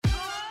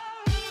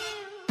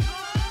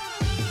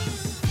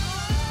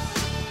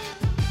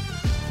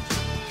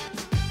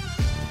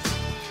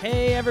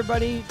Hey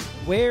everybody,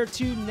 Where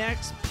to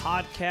Next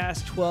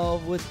Podcast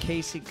 12 with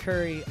Casey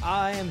Curry.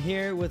 I am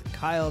here with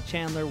Kyle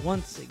Chandler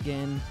once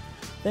again.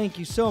 Thank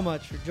you so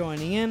much for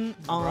joining in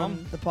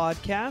on the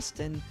podcast.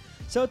 And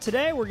so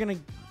today we're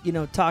going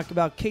to, talk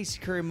about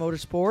Casey Curry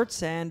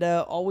Motorsports and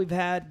all we've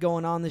had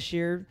going on this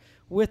year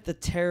with the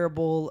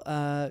terrible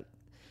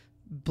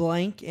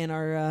blank in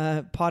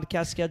our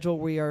podcast schedule.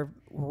 We are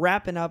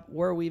wrapping up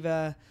where we've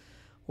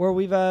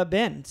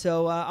been.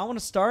 So I want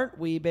to start.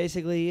 We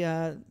basically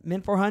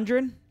Mint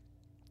 400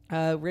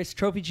 raced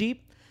Trophy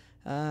Jeep.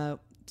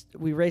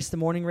 We raced the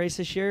morning race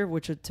this year,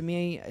 which to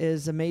me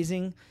is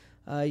amazing.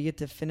 You get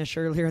to finish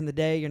earlier in the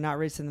day. You're not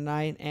racing the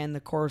night, and the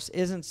course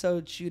isn't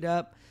so chewed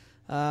up.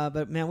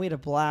 But man, we had a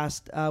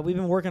blast. We've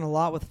been working a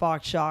lot with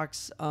Fox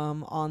Shocks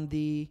on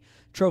the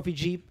Trophy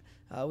Jeep.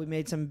 We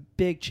made some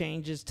big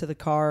changes to the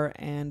car,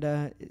 and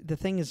the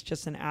thing is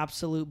just an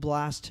absolute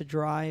blast to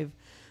drive.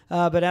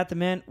 But at the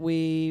Mint,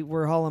 we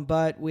were hauling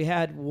butt. We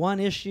had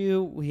one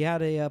issue. We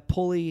had a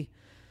pulley,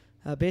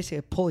 basically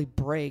a pulley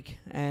break,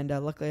 and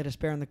luckily I had a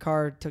spare in the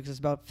car. It took us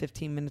about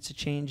 15 minutes to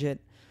change it.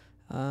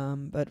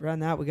 But around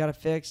that, we got it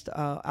fixed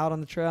out on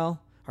the trail,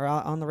 or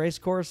out on the race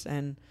course,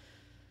 and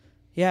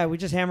yeah, we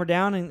just hammered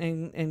down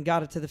and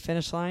got it to the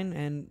finish line.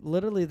 And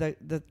literally,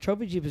 the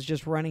Trophy Jeep is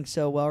just running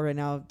so well right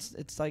now.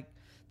 It's like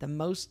the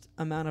most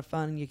amount of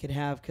fun you could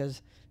have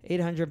because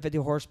 850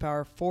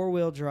 horsepower,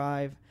 four-wheel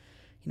drive,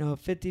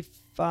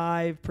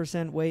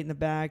 55% weight in the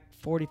back,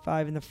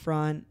 45 in the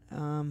front.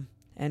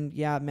 And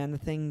yeah, man, the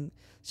thing,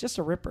 it's just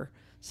a ripper.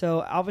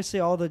 So obviously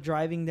all the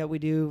driving that we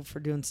do for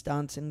doing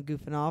stunts and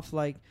goofing off,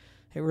 like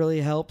it really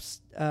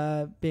helps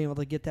being able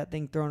to get that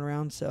thing thrown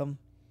around. So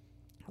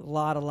a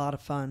lot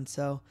of fun.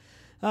 So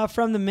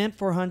from the Mint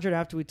 400,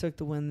 after we took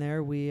the win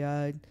there, we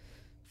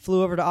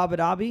flew over to Abu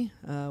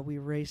Dhabi. We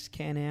raced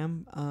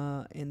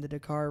Can-Am in the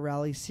Dakar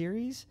Rally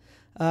Series.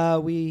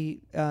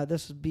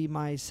 This would be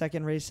my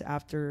second race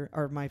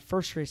my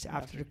first race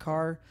after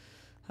Dakar.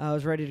 I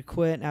was ready to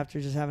quit after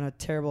just having a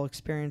terrible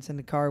experience in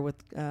the car with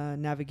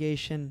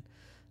navigation.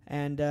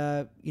 And,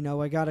 I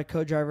got a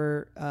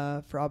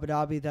co-driver for Abu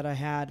Dhabi that I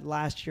had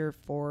last year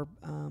for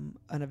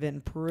an event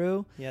in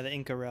Peru. Yeah, the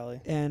Inca Rally.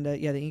 And, the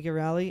Inca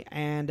Rally.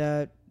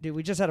 And, dude,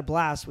 we just had a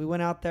blast. We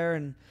went out there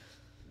and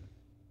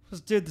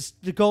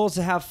the goal is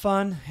to have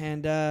fun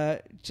and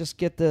just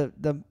get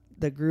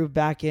the groove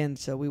back in.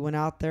 So we went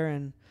out there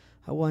and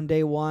I won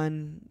day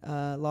one,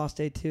 lost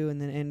day two, and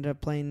then ended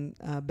up playing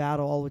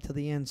battle all the way to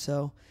the end.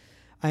 So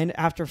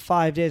after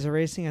 5 days of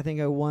racing, I think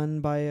I won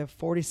by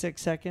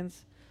 46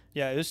 seconds.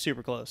 Yeah, it was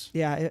super close.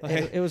 Yeah,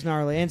 it was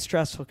gnarly and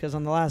stressful because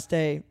on the last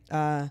day,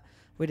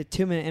 we did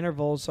 2-minute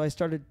intervals. So I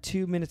started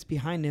 2 minutes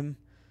behind him,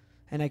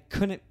 and I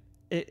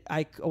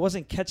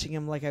wasn't catching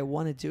him like I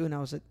wanted to. And I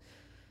was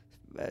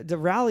the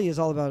rally is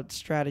all about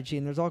strategy,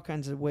 and there's all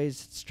kinds of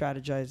ways to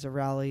strategize a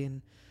rally.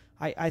 And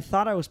I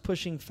thought I was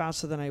pushing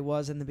faster than I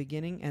was in the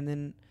beginning, and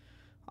then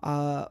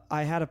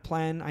I had a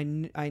plan.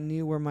 I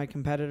knew where my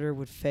competitor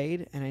would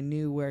fade, and I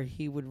knew where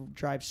he would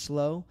drive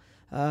slow.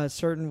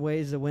 Certain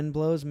ways the wind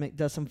blows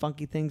does some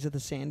funky things at the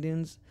sand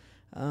dunes.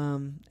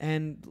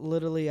 And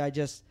literally I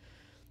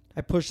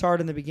pushed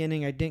hard in the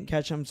beginning. I didn't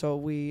catch him, so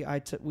we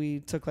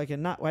took I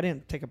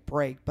didn't take a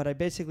break, but I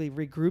basically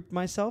regrouped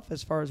myself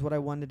as far as what I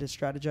wanted to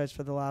strategize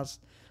for the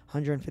last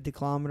 150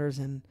 kilometers,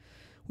 and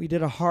we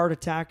did a hard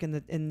attack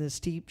in the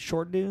steep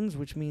short dunes,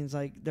 which means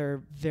like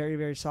they're very,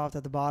 very soft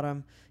at the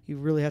bottom. You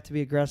really have to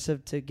be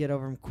aggressive to get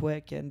over them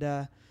quick, and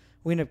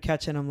we ended up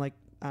catching them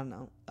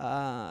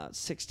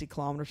 60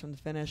 kilometers from the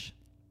finish.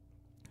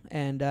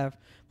 And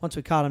once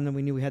we caught him, then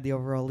we knew we had the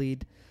overall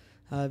lead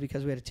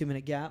because we had a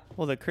 2-minute gap.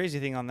 Well, the crazy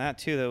thing on that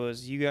too, though,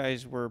 was you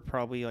guys were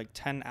probably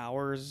 10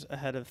 hours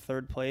ahead of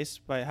third place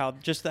by how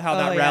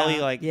that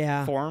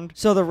rally formed.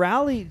 So the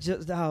rally,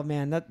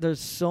 there's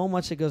so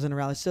much that goes into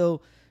rally.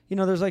 So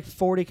there's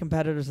 40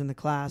 competitors in the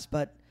class,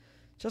 but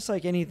just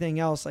like anything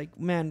else,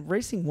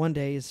 racing one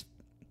day is,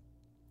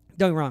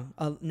 don't get me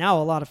wrong,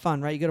 now a lot of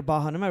fun, right? You go to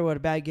Baja, no matter what,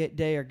 a bad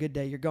day or good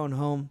day, you're going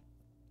home.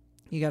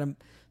 You got a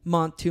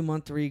month, 2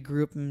 month to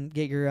regroup and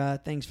get your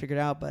things figured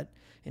out. But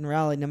in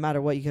rally, no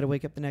matter what, you got to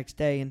wake up the next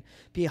day and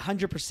be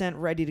 100%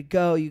 ready to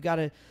go. You got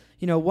to,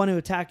 want to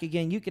attack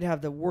again. You could have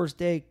the worst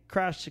day,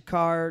 crash the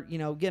car,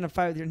 get in a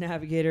fight with your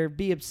navigator,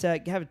 be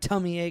upset, have a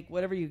tummy ache,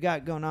 whatever you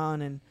got going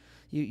on, and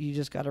you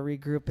just got to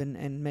regroup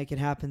and make it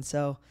happen.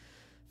 So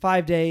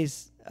 5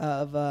 days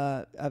of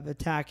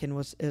attacking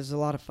is a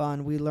lot of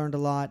fun. We learned a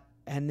lot,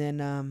 and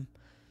then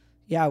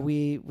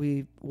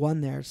we won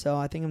there. So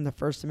I think I'm the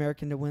first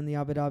American to win the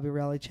Abu Dhabi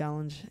Rally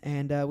Challenge,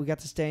 and we got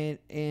to stay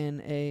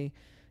in a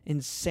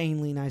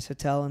insanely nice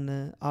hotel in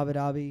the Abu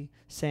Dhabi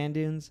sand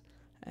dunes,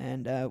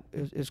 and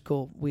it was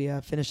cool. We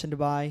finished in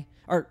Abu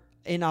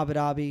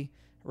Dhabi,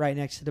 right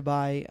next to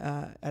Dubai,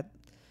 at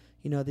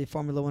the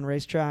Formula One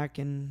racetrack,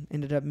 and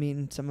ended up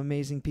meeting some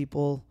amazing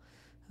people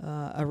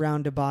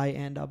around Dubai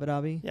and Abu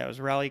Dhabi. Yeah, it was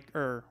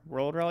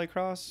World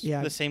Rallycross.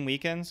 Yeah, the same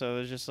weekend, so it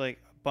was just a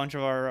bunch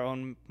of our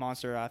own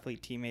Monster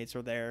Athlete teammates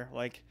were there.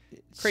 Like,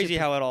 crazy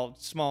how it all,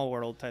 small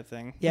world type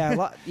thing.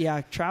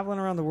 Yeah, traveling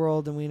around the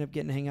world, and we end up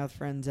getting to hang out with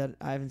friends that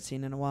I haven't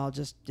seen in a while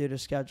just due to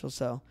schedule.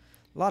 So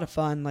a lot of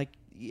fun. Like,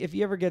 if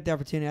you ever get the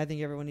opportunity, I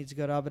think everyone needs to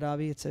go to Abu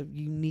Dhabi. It's a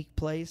unique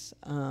place.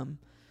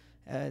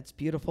 It's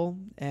beautiful,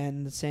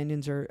 and the sand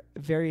dunes are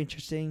very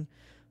interesting.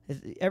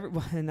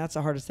 And that's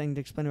the hardest thing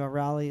to explain about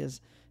Raleigh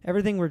is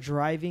everything we're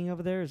driving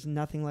over there is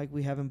nothing like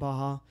we have in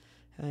Baja,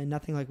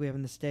 nothing like we have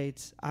in the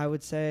States. I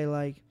would say,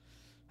 like,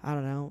 I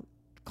don't know,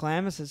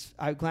 Glamis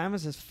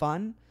is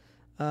fun.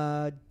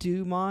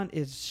 Dumont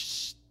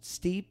is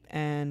steep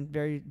and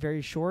very,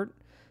 very short,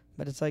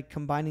 but it's like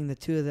combining the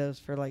two of those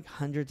for like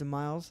hundreds of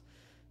miles.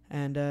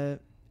 And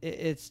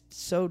it's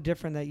so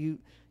different that you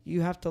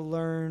have to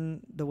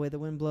learn the way the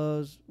wind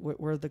blows,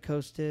 where the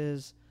coast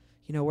is,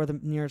 you know, where the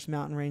nearest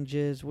mountain range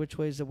is, which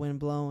way is the wind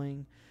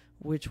blowing,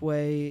 which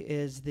way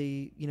is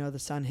the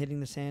sun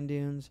hitting the sand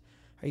dunes.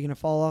 Are you going to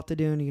fall off the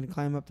dune? Are you going to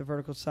climb up the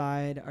vertical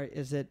side? Or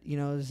is there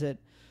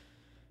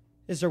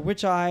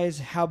witch eyes?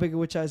 How big of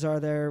witch eyes are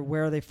there?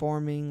 Where are they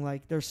forming?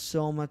 Like, there's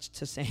so much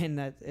to sand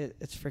that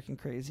it's freaking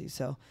crazy.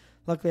 So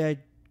luckily I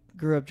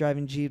grew up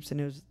driving Jeeps, and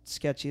it was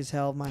sketchy as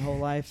hell my whole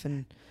life.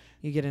 And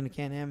you get into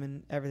Can-Am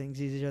and everything's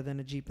easier than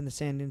a Jeep in the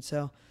sand dunes.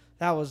 So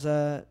that was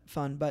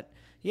fun. But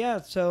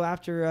yeah, so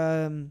after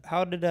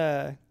how did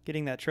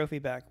getting that trophy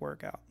back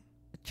work out?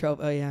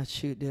 Oh yeah,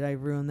 shoot, did I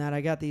ruin that?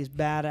 I got these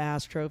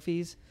badass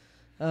trophies.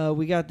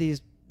 We got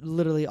these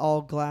literally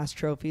all glass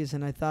trophies,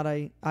 and I thought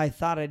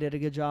I did a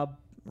good job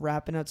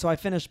wrapping it. So I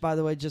finished, by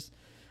the way,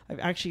 I've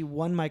actually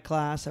won my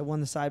class. I won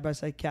the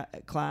side-by-side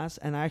class,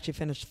 and I actually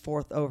finished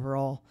 4th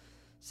overall.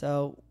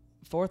 So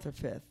 4th or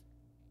 5th?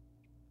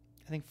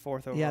 I think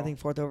 4th overall. Yeah, I think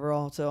 4th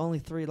overall. So only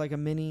 3, like 2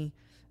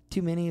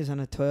 minis and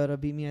a Toyota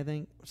beat me, I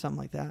think, something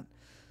like that.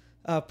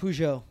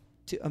 Peugeot,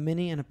 a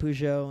Mini and a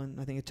Peugeot,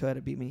 and I think a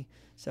Toyota beat me.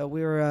 So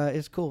we were,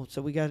 it's cool.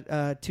 So we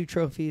got 2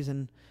 trophies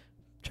and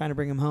trying to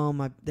bring them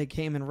home. They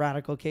came in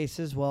radical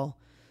cases. Well,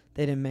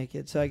 they didn't make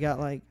it. So I got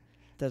like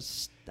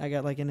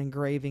an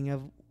engraving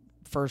of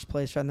first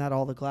place, and that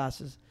all the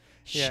glasses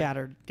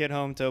shattered. Get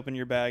home to open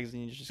your bags,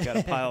 and you just got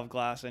a pile of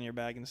glass in your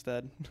bag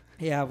instead.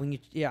 Yeah,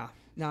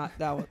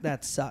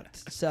 that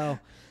sucked. So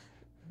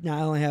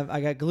now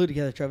I got glued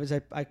together trophies.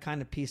 I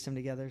kind of pieced them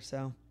together.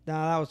 So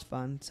that was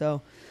fun.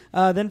 So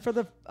then for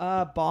the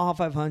Baja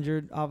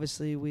 500,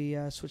 obviously we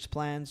switched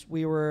plans.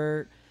 We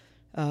were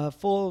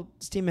full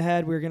steam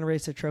ahead. We were going to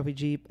race a trophy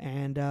Jeep,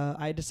 and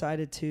I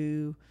decided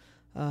to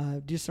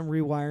do some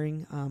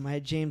rewiring. I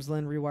had James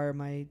Lynn rewire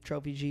my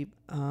trophy Jeep.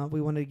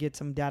 We wanted to get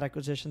some data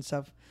acquisition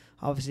stuff.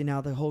 Obviously now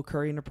the whole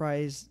Curry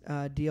Enterprise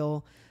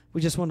deal,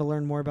 we just wanted to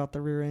learn more about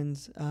the rear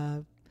ends,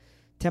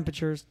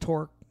 temperatures,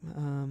 torque,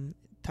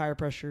 tire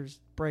pressures,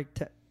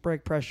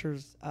 brake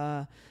pressures,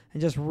 and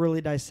just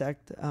really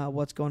dissect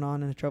what's going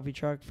on in a trophy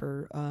truck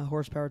for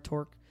horsepower,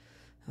 torque,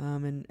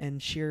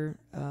 and shear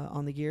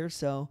on the gear.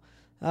 So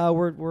we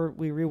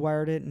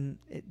rewired it, and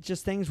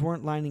just things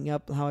weren't lining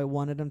up how I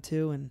wanted them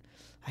to, and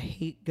I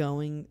hate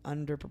going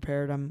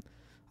underprepared.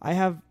 I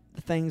have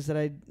things that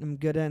I'm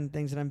good at and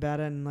things that I'm bad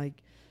at, and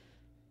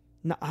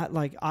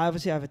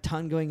obviously I have a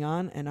ton going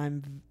on,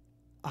 and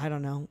I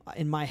don't know,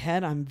 in my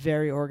head I'm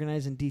very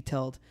organized and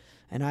detailed,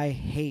 and I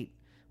hate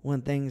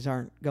when things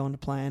aren't going to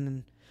plan,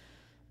 and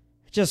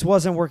it just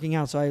wasn't working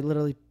out. So I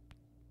literally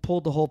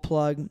pulled the whole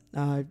plug.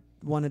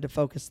 Wanted to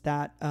focus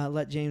that,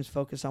 let James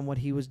focus on what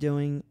he was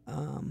doing.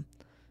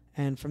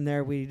 And from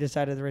there, we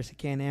decided to race a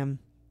Can-Am.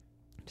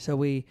 So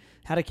we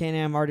had a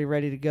Can-Am already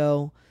ready to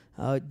go.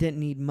 Didn't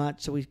need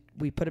much, so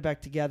we put it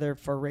back together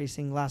for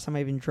racing. Last time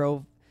I even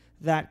drove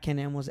that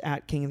Can-Am was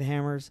at King of the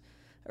Hammers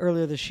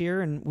earlier this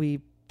year, and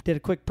we did a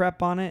quick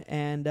prep on it,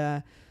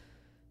 and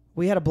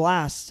we had a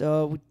blast.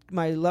 So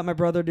let my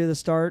brother do the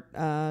start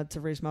to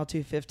race Mile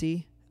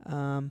 250.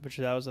 Which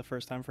that was the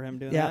first time for him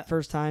doing that? Yeah,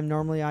 first time.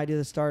 Normally I do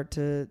the start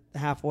to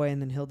halfway,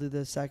 and then he'll do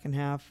the second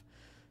half.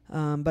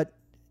 But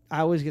I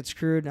always get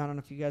screwed. I don't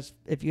know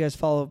if you guys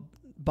follow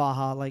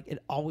Baja, like it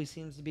always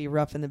seems to be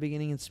rough in the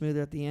beginning and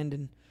smoother at the end.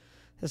 And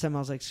this time I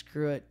was like,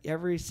 screw it.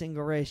 Every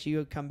single race you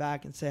would come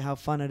back and say how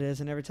fun it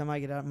is, and every time I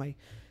get out, my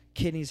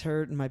kidneys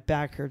hurt and my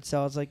back hurts.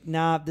 So I was like,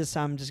 nah, this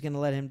time I'm just going to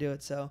let him do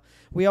it. So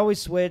we always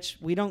switch.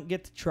 We don't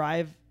get to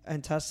drive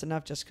and test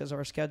enough just because of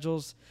our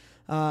schedules.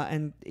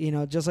 And,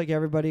 just like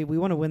everybody, we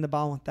want to win the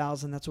Baja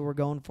 1000. That's what we're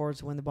going for, is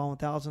to win the Baja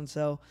 1000.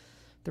 So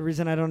the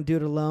reason I don't do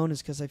it alone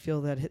is because I feel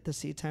that hit the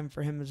seat time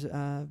for him is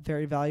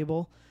very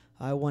valuable.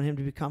 I want him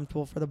to be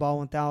comfortable for the Baja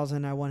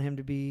 1000. I want him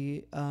to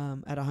be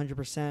at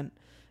 100%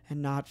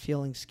 and not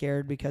feeling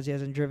scared because he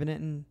hasn't driven it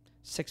in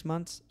 6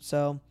 months.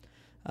 So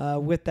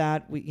with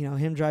that,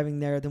 him driving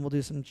there, then we'll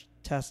do some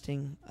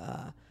testing.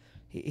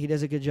 He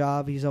does a good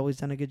job. He's always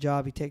done a good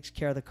job. He takes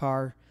care of the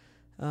car.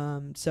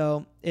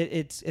 So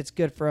it's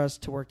good for us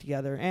to work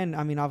together. And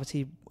I mean,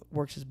 obviously he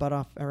works his butt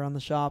off around the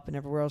shop and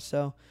everywhere else.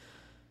 So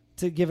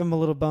to give him a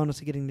little bonus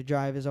of getting to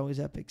drive is always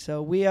epic.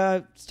 So we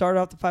started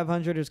off the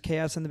 500. It was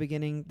chaos in the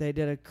beginning. They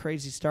did a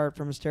crazy start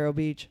from Estero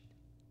Beach.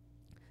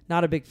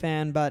 Not a big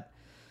fan, but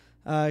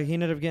He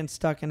ended up getting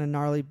stuck in a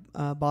gnarly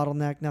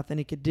bottleneck. Nothing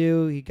he could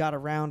do. He got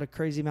around a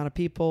crazy amount of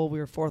people. We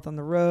were fourth on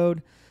the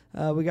road.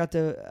 We got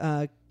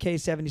to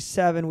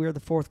K77. We were the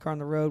fourth car on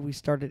the road. We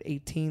started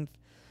 18th.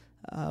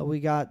 We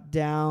got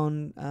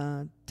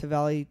down to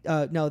Valley.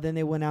 Then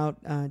they went out.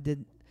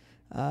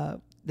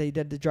 They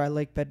did the dry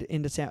lake bed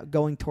into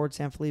going towards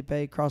San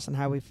Felipe, crossing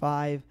Highway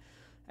 5,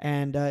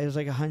 and it was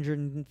like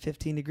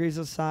 115 degrees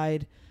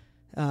outside.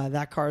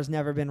 That car has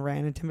never been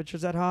ran in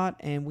temperatures that hot,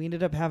 and we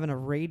ended up having a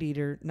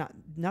radiator.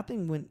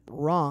 Nothing went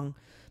wrong,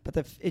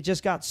 but it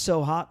just got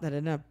so hot that it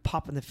ended up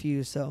popping the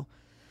fuse. So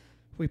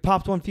we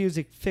popped one fuse,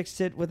 it fixed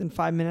it within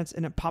 5 minutes,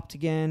 and it popped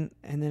again,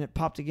 and then it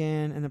popped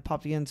again, and it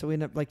popped again. So we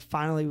ended up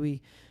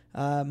finally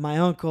my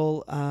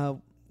uncle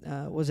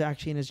was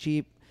actually in his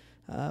Jeep.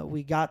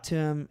 We got to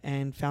him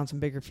and found some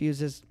bigger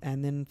fuses,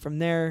 and then from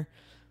there,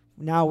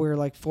 now we're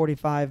like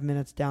 45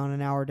 minutes down,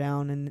 an hour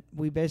down, and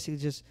we basically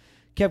just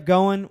kept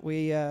going.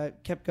 We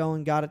kept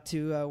going, got it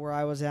to where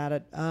I was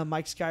at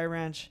Mike's Sky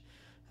Ranch.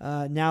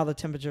 Now the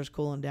temperature's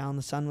cooling down.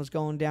 The sun was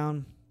going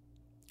down.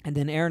 And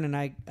then Aaron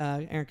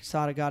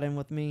Casada got in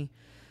with me.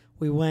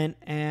 We went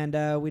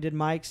and we did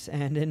Mike's.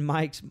 And in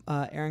Mike's,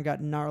 Aaron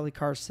got gnarly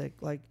car sick,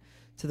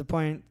 to the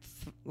point,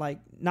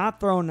 not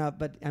throwing up,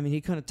 but, I mean,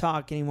 he couldn't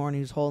talk anymore, and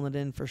he was holding it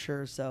in for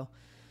sure. So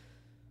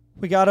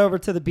we got over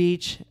to the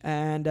beach,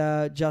 and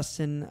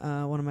Justin,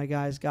 one of my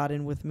guys, got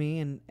in with me,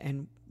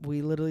 and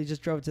we literally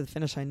just drove to the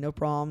finish line, no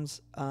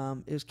problems.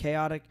 It was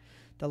chaotic.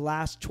 The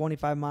last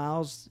 25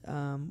 miles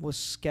was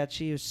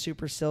sketchy. It was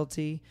super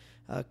silty.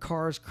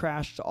 Cars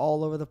crashed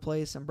all over the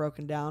place and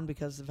broken down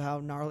because of how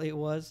gnarly it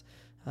was.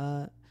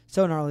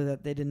 So gnarly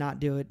that they did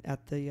not do it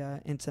at the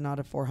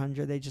Ensenada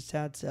 400 they just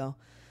had. So,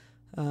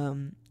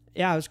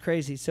 it was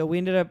crazy. So we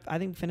ended up, I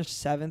think, finished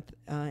 7th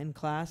in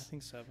class. I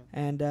think 7th.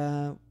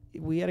 And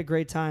we had a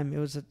great time. It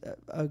was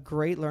a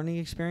great learning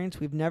experience.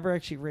 We've never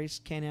actually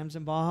raced Can-Ams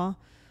in Baja.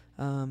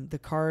 The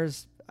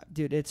cars,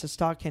 dude, it's a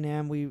stock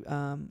Can-Am.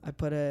 I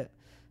put a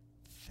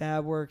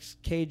FabWorks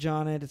cage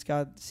on it. It's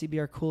got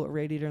CBR coolant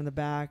radiator in the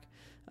back,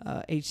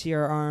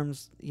 HCR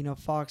arms.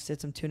 Fox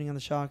did some tuning on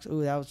the shocks.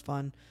 Ooh, that was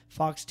fun.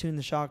 Fox tuned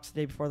the shocks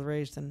the day before the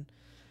race and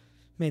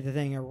made the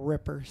thing a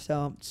ripper. So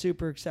I'm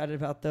super excited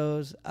about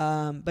those.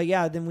 But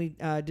yeah, then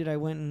I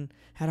went and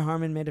had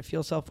Harman made a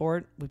fuel cell for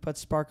it. We put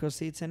Sparco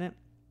seats in it,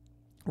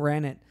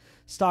 ran it,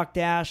 stock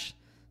dash,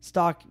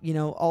 stock,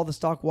 all the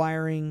stock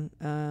wiring,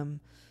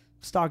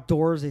 stock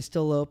doors, they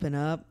still open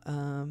up.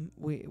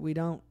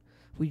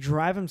 We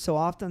drive them so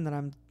often that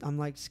I'm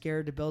like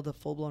scared to build a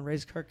full blown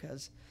race car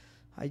because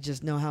I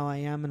just know how I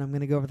am, and I'm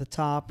gonna go over the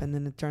top, and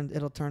then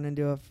it'll turn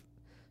into a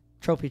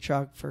trophy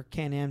truck for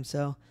Can-Am.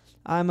 So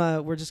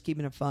we're just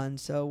keeping it fun.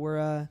 So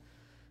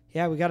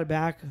we got it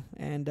back,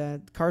 and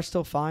the car's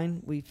still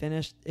fine. We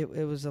finished.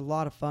 It was a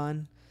lot of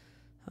fun,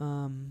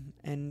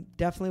 and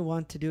definitely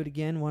want to do it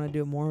again. Want to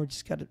do it more. We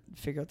just got to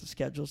figure out the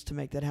schedules to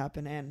make that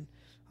happen. And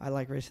I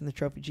like racing the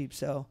trophy Jeep.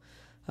 So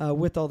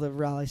with all the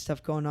rally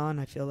stuff going on,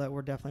 I feel that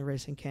we're definitely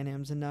racing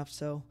Can-Ams enough.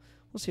 So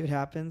we'll see what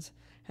happens.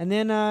 And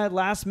then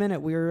last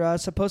minute, we were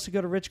supposed to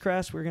go to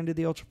Ridgecrest. We were going to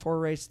do the Ultra 4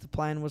 race. The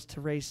plan was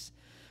to race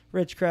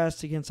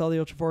Ridgecrest against all the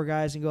Ultra 4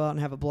 guys and go out and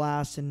have a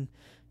blast and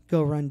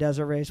go run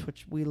desert race,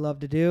 which we love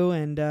to do.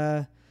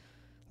 And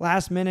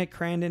last minute,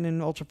 Crandon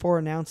and Ultra 4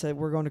 announced that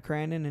we're going to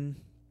Crandon. And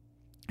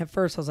at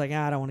first, I was like,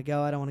 I don't want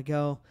to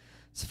go.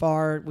 It's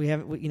far. We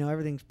haven't,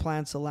 everything's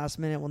planned. So last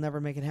minute, we'll never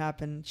make it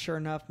happen. Sure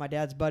enough, my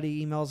dad's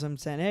buddy emails him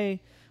saying,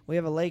 hey, we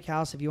have a lake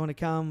house. If you want to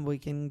come, we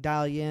can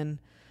dial you in.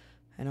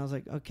 And I was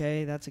like,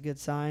 okay, that's a good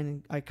sign.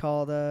 And I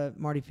called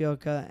Marty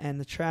Fiocca and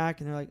the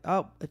track, and they're like,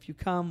 oh, if you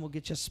come, we'll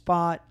get you a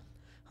spot.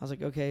 I was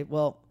like, okay,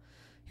 well,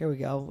 here we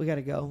go. We got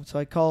to go. So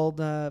I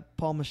called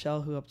Paul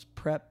Michelle, who helps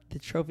prep the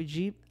trophy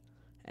Jeep,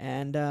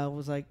 and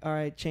was like, all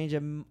right, change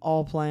them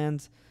all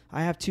plans.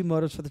 I have 2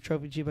 motors for the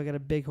trophy Jeep. I got a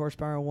big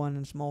horsepower one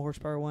and a small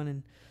horsepower one.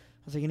 And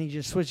I was like, I need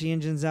you to switch the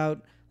engines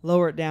out,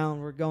 lower it down.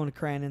 We're going to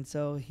Crandon.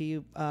 So he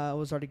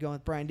was already going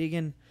with Brian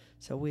Deegan.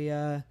 So we,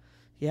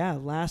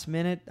 last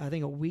minute, I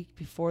think a week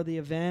before the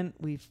event,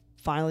 we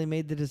finally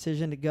made the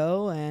decision to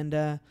go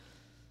and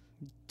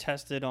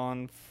tested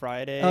on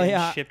Friday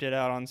and shipped it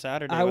out on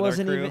Saturday with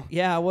our crew.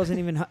 I wasn't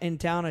even in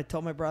town. I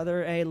told my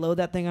brother, hey, load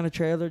that thing on a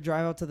trailer,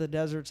 drive out to the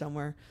desert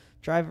somewhere,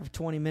 drive it for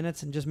 20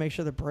 minutes and just make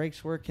sure the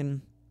brakes work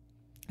and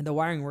the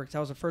wiring works. That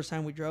was the first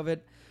time we drove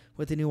it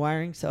with the new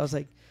wiring. So I was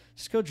like,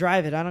 just go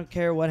drive it. I don't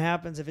care what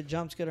happens, if it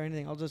jumps good or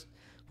anything. We'll just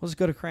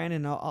go to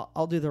Crandon.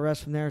 I'll do the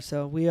rest from there.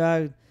 So we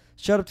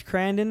showed up to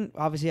Crandon.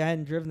 Obviously, I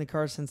hadn't driven the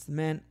car since the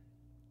Mint.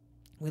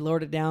 We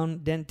lowered it down,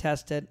 didn't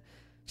test it.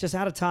 Just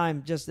out of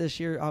time, just this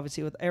year,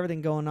 obviously, with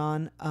everything going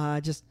on,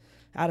 just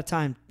out of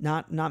time,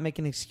 not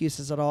making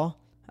excuses at all.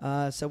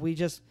 So we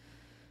just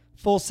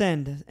full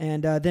send.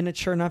 And then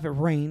sure enough, it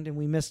rained, and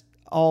we missed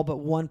all but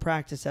one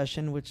practice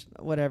session, which,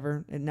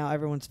 whatever. And now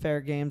everyone's fair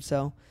game.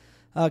 So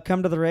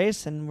come to the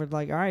race, and we're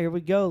like, all right, here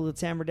we go. Let's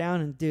hammer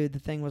down. And, dude, the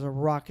thing was a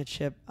rocket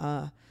ship.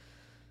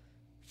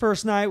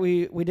 first night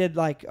we did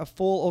like a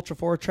full Ultra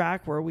 4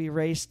 track where we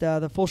raced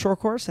the full short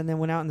course and then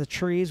went out in the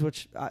trees,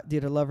 which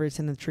dude, I love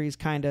racing in the trees.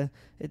 Kind of,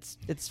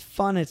 it's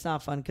fun. It's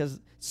not fun because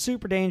it's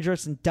super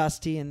dangerous and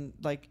dusty and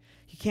like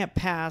you can't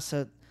pass.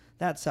 So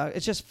that sucks.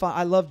 It's just fun.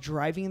 I love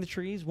driving in the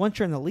trees. Once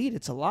you're in the lead,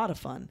 it's a lot of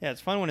fun. Yeah, it's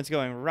fun when it's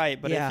going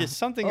right, but if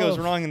something goes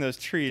wrong in those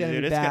trees,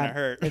 dude, it's gonna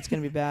hurt. It's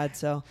gonna be bad.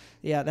 So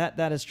yeah,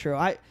 that is true.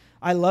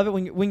 I love it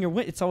when you're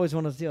it's always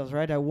one of those deals,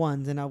 right? I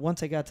won, and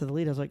once I got to the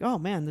lead, I was like, oh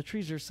man, the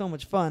trees are so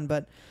much fun.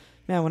 But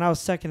man, when I was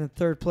second and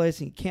third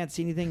place and you can't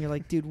see anything, you're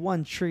like, dude,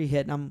 one tree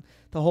hit and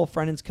the whole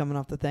front end's coming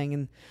off the thing.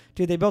 And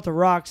dude, they built a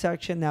rock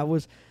section that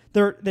was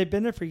they've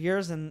been there for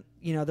years, and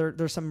you know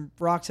there's some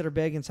rocks that are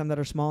big and some that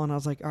are small. And I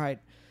was like, all right,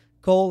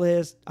 goal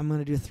is I'm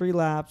gonna do 3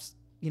 laps.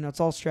 You know,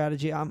 it's all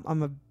strategy.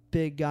 I'm a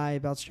big guy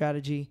about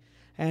strategy.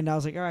 And I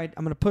was like, all right,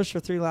 I'm going to push for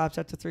 3 laps.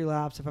 After 3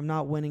 laps, if I'm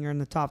not winning or in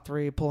the top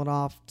 3, pull it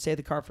off, save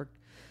the car for,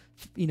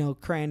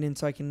 Crandon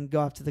so I can go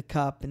after the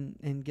cup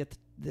and get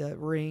the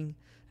ring.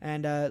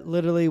 And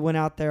literally went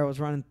out there. I was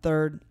running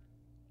 3rd.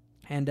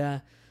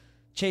 And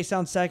chased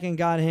down 2nd,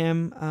 got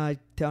him. I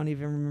don't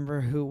even remember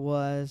who it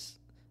was.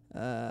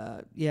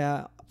 I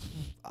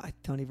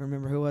don't even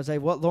remember who it was.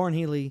 Lauren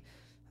Healy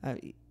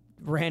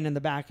ran in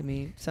the back of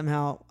me.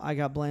 Somehow I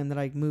got blamed that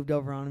I moved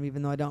over on him,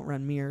 even though I don't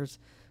run mirrors.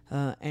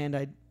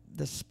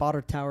 The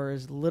spotter tower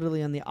is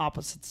literally on the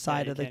opposite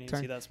side of the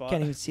turn.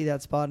 Can't even see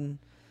that spot. And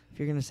if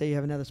you're going to say you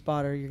have another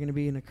spotter, you're going to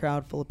be in a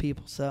crowd full of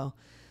people. So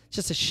it's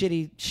just a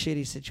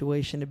shitty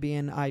situation to be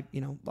in. I,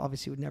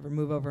 obviously would never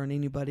move over on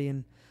anybody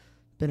and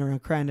been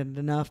around Crandon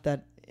enough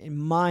that in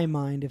my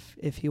mind,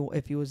 if he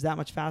was that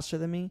much faster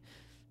than me,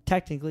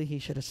 technically he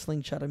should have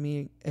slingshotted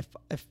me. If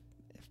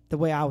the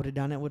way I would have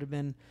done it would have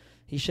been,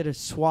 he should have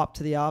swapped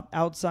to the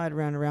outside,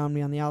 ran around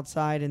me on the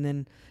outside, and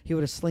then he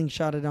would have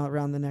slingshotted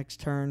around the next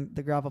turn,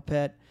 the gravel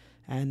pit,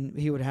 and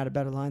he would have had a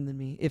better line than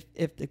me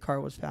if the car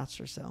was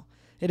faster. So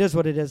it is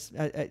what it is.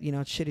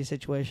 Shitty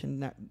situation.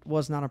 That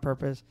was not on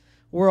purpose.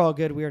 We're all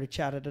good. We already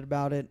chatted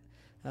about it.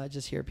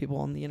 Just hear people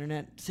on the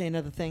internet saying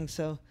other things.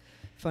 So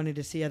funny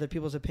to see other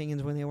people's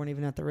opinions when they weren't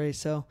even at the race.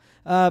 So,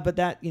 but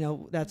that,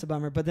 that's a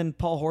bummer. But then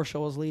Paul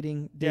Horschel was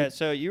leading. Yeah,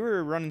 so you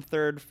were running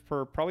 3rd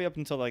for probably up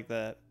until like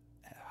the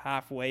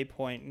halfway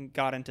point and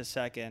got into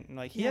 2nd.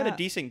 Like he had a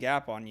decent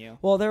gap on you.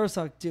 Well, there was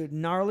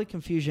gnarly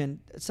confusion.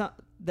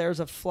 There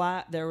was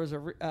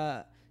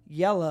a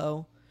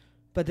yellow,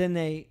 but then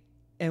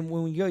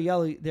when we go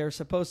yellow, they're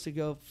supposed to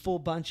go full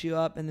bunch you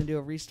up and then do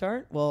a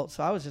restart. Well,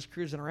 so I was just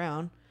cruising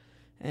around,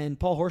 and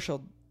Paul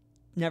Horschel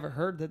never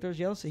heard that there's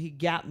yellow, so he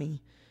gapped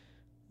me.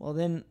 Well,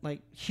 then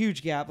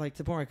huge gap, to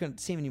the point where I couldn't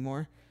see him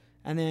anymore,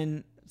 and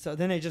then. So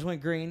then they just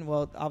went green.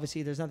 Well,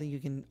 obviously, there's nothing you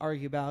can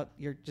argue about.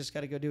 You just got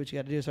to go do what you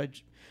got to do. So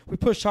we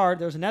pushed hard.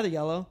 There was another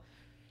yellow.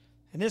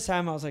 And this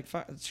time I was like,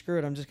 screw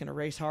it. I'm just going to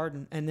race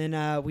hard. And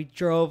then we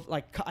drove.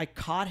 I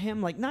caught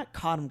him. Not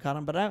caught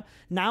him. But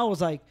now I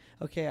was like,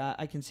 okay,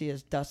 I can see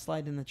his dust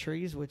slide in the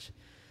trees.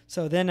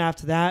 So then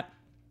after that,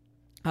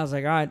 I was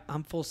like, all right,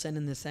 I'm full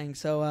sending this thing.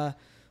 So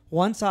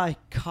once I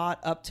caught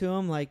up to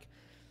him,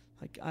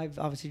 I've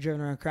obviously driven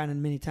around Crandon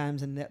many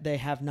times, and they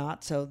have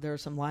not. So there were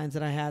some lines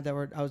that I had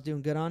that I was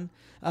doing good on.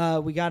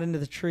 We got into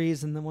the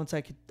trees, and then once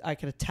I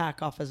could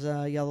attack off his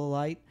yellow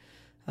light,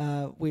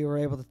 we were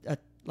able to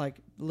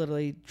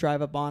literally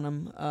drive up on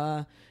him.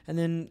 And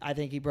then I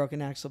think he broke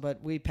an axle,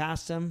 but we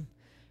passed him.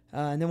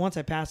 And then once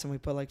I passed him, we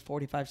put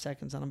 45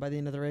 seconds on him by the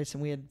end of the race,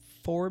 and we had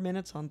 4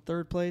 minutes on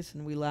 3rd place,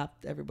 and we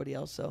lapped everybody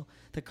else. So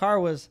the car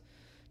was,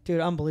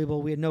 dude,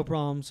 unbelievable. We had no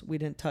problems. We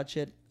didn't touch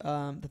it.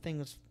 The thing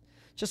was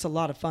just a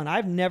lot of fun.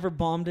 I've never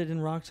bombed it in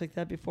rocks like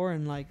that before,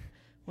 and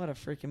what a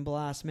freaking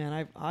blast,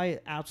 man. I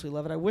absolutely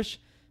love it.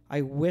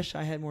 I wish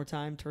I had more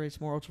time to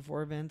race more Ultra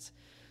 4 events.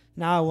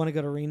 Now I want to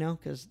go to Reno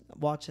because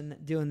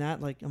doing that,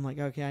 I'm like,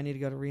 okay, I need to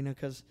go to Reno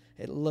because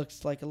it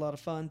looks like a lot of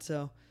fun.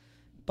 So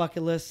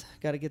bucket list,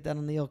 got to get that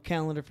on the old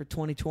calendar for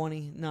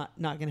 2020. Not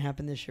going to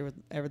happen this year with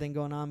everything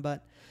going on,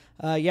 but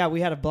we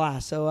had a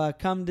blast. So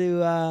come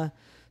to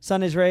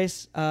Sunday's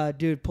race.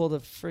 Dude, pulled a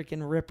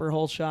freaking ripper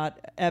hole shot.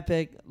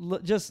 Epic.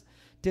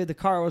 Dude, the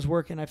car was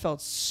working. I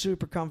felt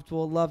super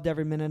comfortable. Loved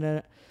every minute of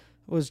it.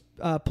 Was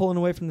pulling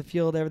away from the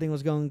field. Everything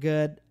was going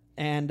good.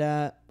 And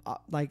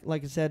like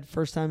I said,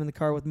 first time in the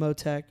car with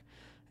Motec.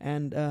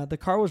 And the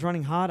car was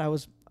running hot. I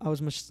was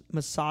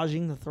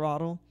massaging the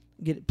throttle,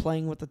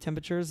 playing with the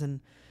temperatures.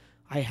 And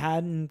I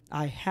hadn't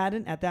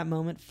at that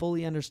moment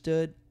fully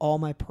understood all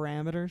my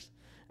parameters.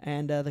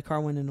 And the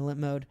car went into limp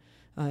mode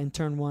in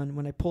turn 1.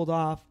 When I pulled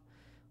off,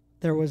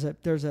 there's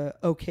a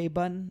OK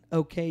button.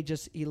 OK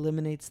just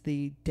eliminates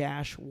the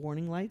dash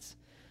warning lights,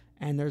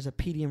 and there's a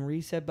PDM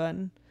reset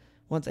button.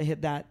 Once I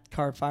hit that,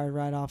 car fired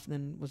right off, and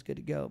then was good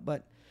to go.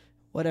 But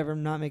whatever,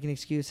 I'm not making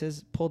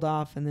excuses. Pulled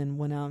off and then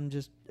went out and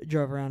just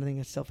drove around. I think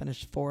I still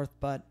finished 4th,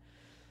 but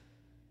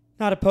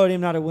not a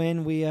podium, not a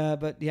win.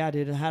 But yeah,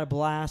 dude, I had a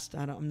blast.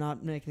 I'm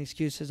not making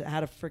excuses. I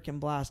had a freaking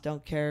blast.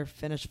 Don't care.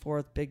 Finished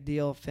 4th, big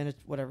deal. Finished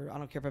whatever. I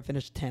don't care if I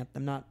finished 10th.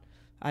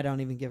 I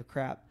don't even give a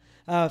crap.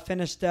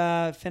 Finished.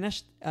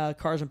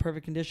 Car's in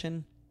perfect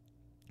condition.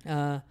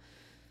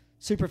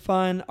 super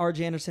fun.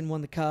 RJ Anderson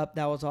won the cup.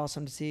 That was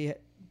awesome to see.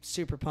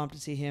 Super pumped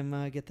to see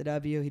him get the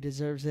W. He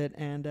deserves it.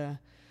 And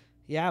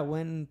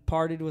went and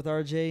partied with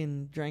RJ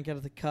and drank out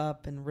of the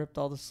cup and ripped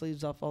all the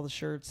sleeves off all the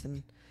shirts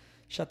and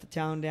shut the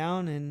town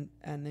down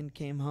and then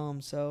came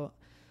home. So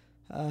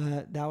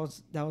that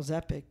was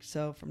epic.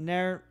 So from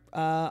there,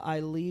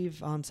 I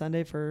leave on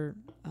Sunday for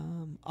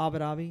Abu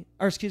Dhabi.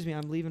 Or excuse me,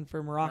 I'm leaving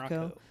for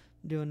Morocco.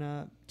 Doing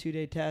a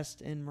 2-day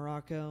test in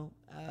Morocco,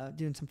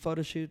 doing some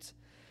photo shoots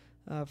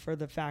for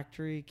the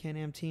factory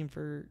Can-Am team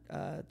for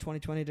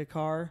 2020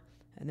 Dakar.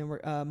 And then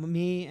we're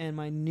me and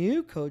my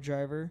new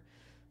co-driver,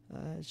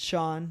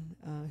 Sean,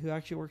 who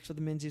actually works for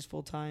the Menzies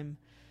full-time.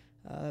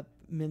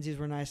 Menzies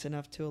were nice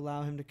enough to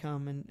allow him to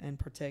come and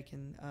partake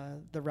in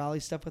the rally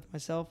stuff with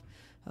myself,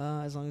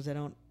 as long as I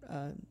don't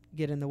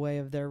get in the way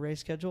of their race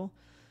schedule.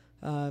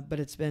 But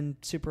it's been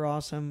super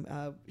awesome.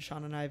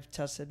 Sean and I have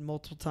tested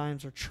multiple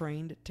times or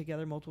trained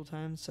together multiple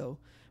times. So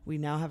we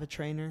now have a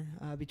trainer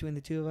between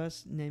the two of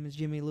us. His name is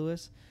Jimmy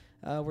Lewis.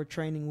 We're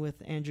training with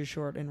Andrew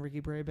Short and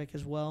Ricky Brabeck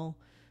as well.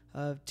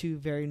 Two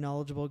very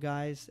knowledgeable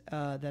guys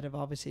that have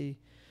obviously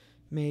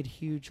made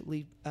huge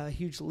leap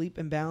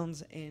and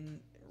bounds in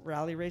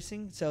rally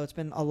racing. So it's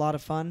been a lot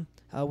of fun.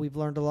 We've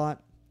learned a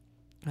lot.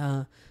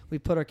 We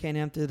put our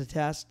Can-Am through the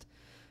test.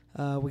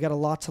 We got a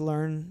lot to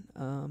learn,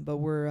 but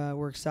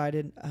we're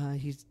excited.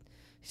 He's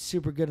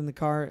super good in the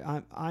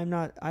car.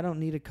 I don't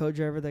need a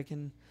co-driver that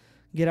can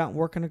get out and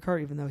work on a car,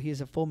 even though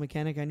he's a full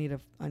mechanic. I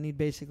need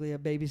basically a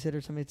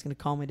babysitter, somebody that's going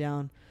to calm me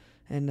down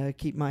and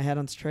keep my head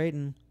on straight,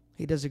 and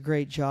he does a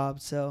great job.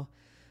 So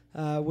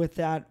with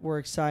that, we're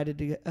excited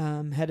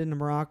to head into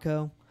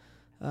Morocco,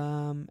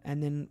 and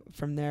then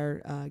from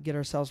there get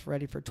ourselves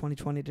ready for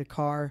 2020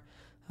 Dakar.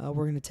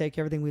 We're going to take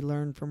everything we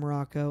learned from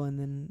Morocco, and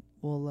then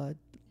we'll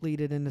lead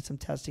it into some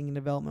testing and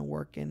development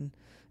work in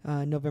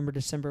November,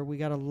 December. We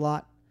got a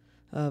lot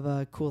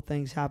of cool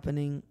things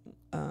happening,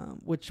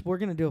 which we're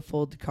going to do a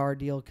full Dakar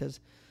deal,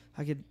 because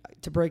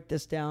to break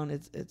this down,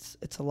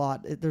 it's a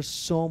lot. There's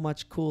so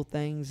much cool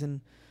things and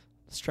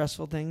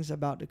stressful things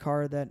about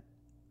Dakar that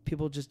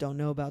people just don't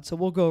know about. So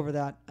we'll go over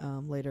that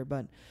later.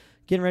 But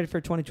getting ready for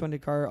 2020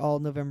 Dakar all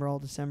November, all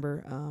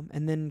December,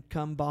 and then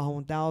come Baja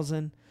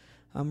 1000.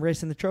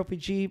 Racing the Trophy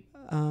Jeep.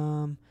 We're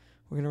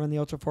going to run the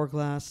Ultra 4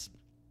 class.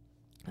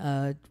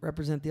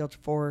 Represent the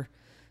Ultra 4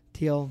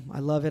 deal. I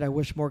love it. I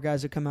wish more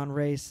guys would come out and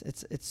race.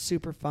 It's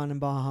super fun in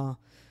Baja.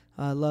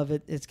 I love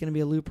it. It's going to be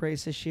a loop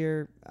race this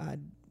year.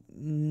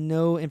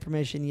 No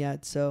information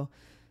yet, so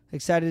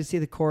excited to see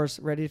the course.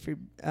 Ready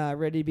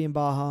to be in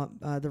Baja.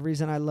 The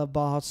reason I love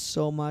Baja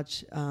so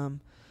much,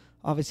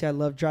 obviously I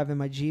love driving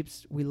my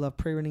Jeeps. We love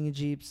pre-running in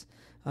Jeeps.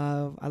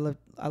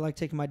 I like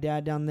taking my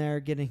dad down there,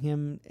 getting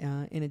him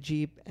in a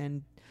Jeep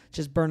and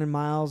just burning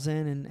miles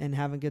in and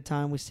having a good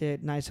time. We stay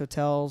at nice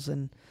hotels,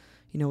 and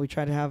we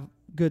try to have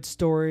good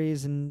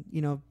stories, and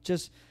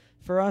just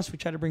for us, we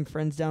try to bring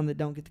friends down that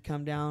don't get to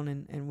come down,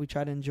 and we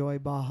try to enjoy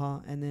Baja.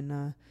 And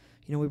then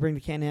we bring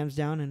the Can-Ams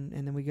down, and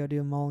then we go do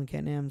them all in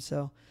Can-Ams.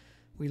 So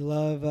we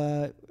love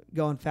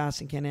going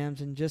fast in Can-Ams,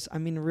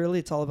 and really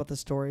it's all about the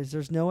stories.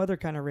 There's no other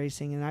kind of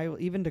racing, and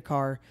even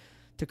Dakar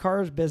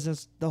is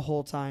business the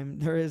whole time.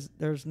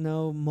 There's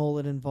no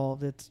mullet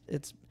involved.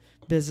 It's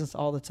business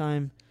all the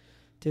time.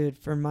 Dude,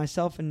 for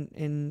myself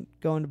in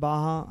going to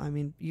Baja,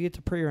 you get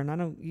to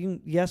pre-run.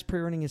 Yes,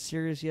 pre-running is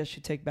serious. Yes,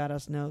 you take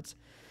badass notes.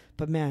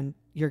 But, man,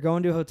 you're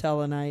going to a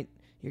hotel at night.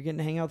 You're getting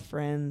to hang out with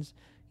friends.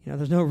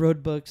 There's no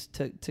road books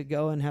to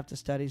go and have to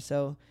study.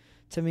 So,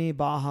 to me,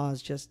 Baja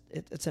is just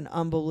it's an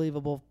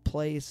unbelievable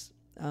place.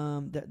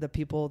 The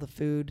people, the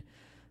food.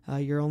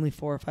 You're only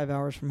 4 or 5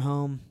 hours from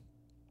home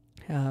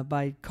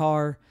by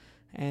car.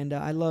 And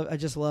I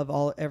just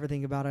love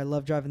everything about it. I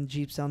love driving the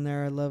Jeeps down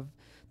there. I love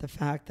the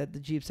fact that the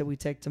Jeeps that we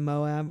take to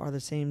Moab are the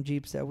same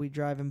Jeeps that we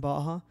drive in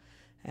Baja,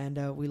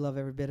 and we love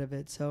every bit of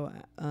it. So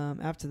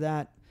after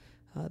that,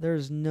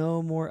 there's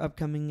no more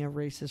upcoming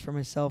races for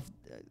myself.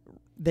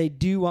 They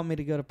do want me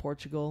to go to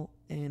Portugal,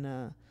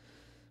 or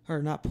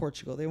not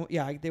Portugal. They want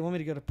me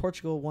to go to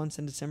Portugal once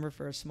in December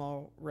for a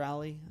small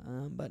rally,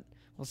 but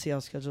we'll see how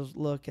schedules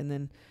look. And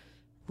then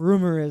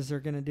rumor is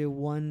they're going to do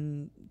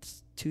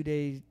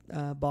 1-2-day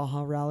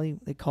Baja rally.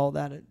 They call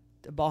that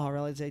a Baja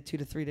rally. It's a 2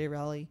 to 3 day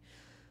rally.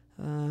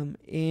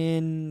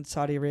 In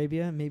Saudi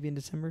Arabia, maybe in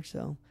December.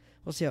 So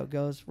we'll see how it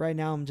goes. Right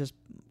now, I'm just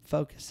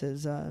focused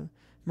is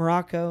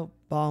Morocco,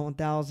 Baja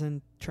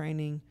 1000,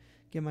 training,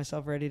 get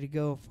myself ready to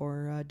go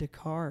for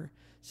Dakar.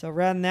 So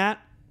rather than that,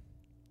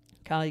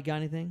 Kyle, you got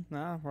anything?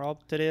 No, we're all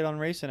up to date on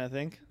racing, I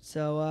think.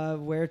 So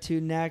where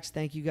to next?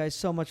 Thank you guys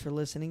so much for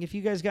listening. If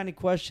you guys got any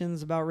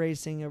questions about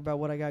racing or about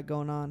what I got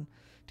going on,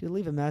 dude,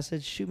 leave a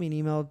message. Shoot me an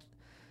email.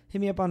 Hit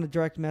me up on a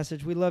direct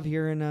message. We love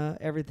hearing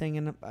everything.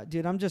 And,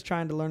 dude, I'm just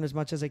trying to learn as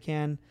much as I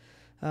can.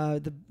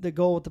 The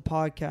goal with the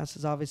podcast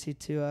is obviously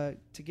to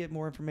get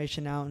more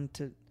information out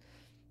and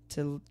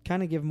to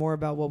kind of give more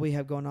about what we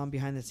have going on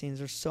behind the scenes.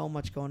 There's so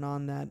much going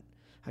on that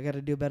I got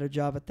to do a better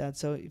job at that.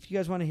 So if you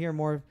guys want to hear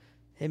more,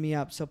 hit me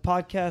up. So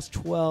podcast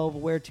 12,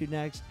 Where to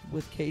Next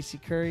with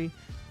Casey Curry.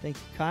 Thank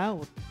you, Kyle.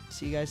 We'll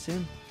see you guys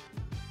soon.